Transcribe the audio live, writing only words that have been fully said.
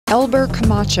Elber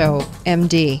Camacho,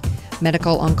 MD,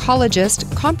 medical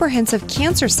oncologist, Comprehensive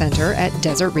Cancer Center at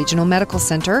Desert Regional Medical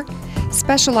Center,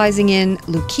 specializing in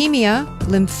leukemia,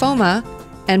 lymphoma,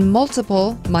 and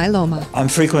multiple myeloma. I'm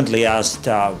frequently asked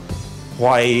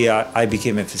why I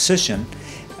became a physician,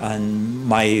 and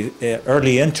my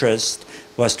early interest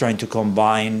was trying to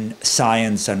combine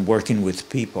science and working with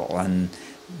people, and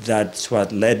that's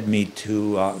what led me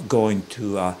to going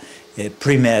to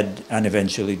pre-med and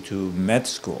eventually to med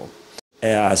school.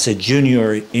 As a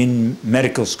junior in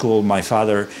medical school, my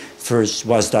father first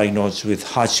was diagnosed with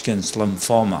Hodgkins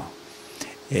lymphoma.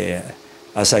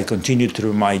 As I continued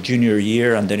through my junior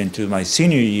year and then into my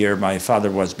senior year, my father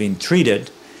was being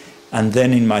treated. And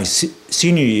then in my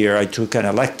senior year, I took an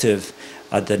elective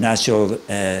at the National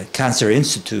Cancer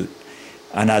Institute.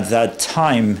 And at that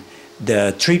time,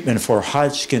 the treatment for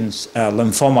Hodgkin's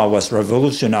lymphoma was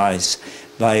revolutionized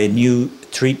by a new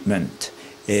treatment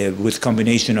with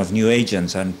combination of new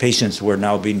agents, and patients were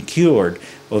now being cured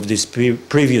of this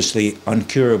previously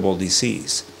incurable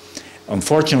disease.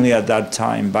 Unfortunately, by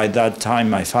that time,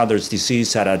 my father's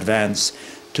disease had advanced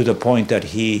to the point that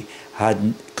he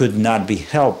could not be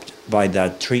helped by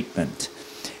that treatment.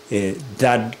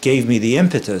 That gave me the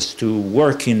impetus to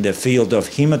work in the field of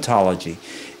hematology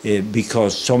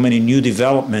because so many new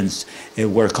developments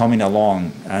were coming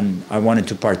along, and I wanted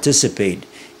to participate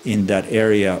in that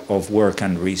area of work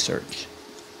and research.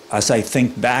 As I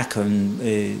think back on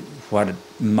what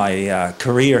my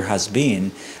career has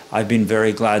been, I've been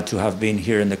very glad to have been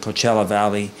here in the Coachella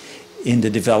Valley in the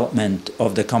development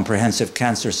of the Comprehensive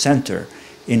Cancer Center,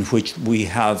 in which we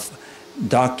have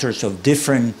doctors of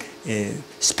different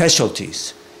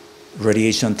specialties: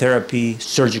 radiation therapy,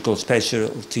 surgical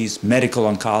specialties, medical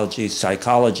oncology,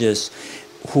 psychologists,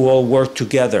 who all work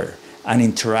together and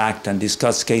interact and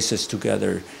discuss cases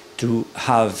together to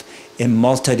have a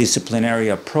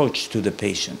multidisciplinary approach to the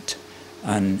patient.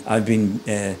 And I've been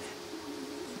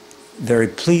very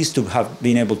pleased to have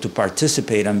been able to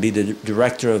participate and be the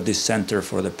director of this center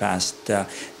for the past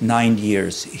 9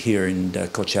 years here in the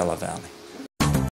Coachella Valley.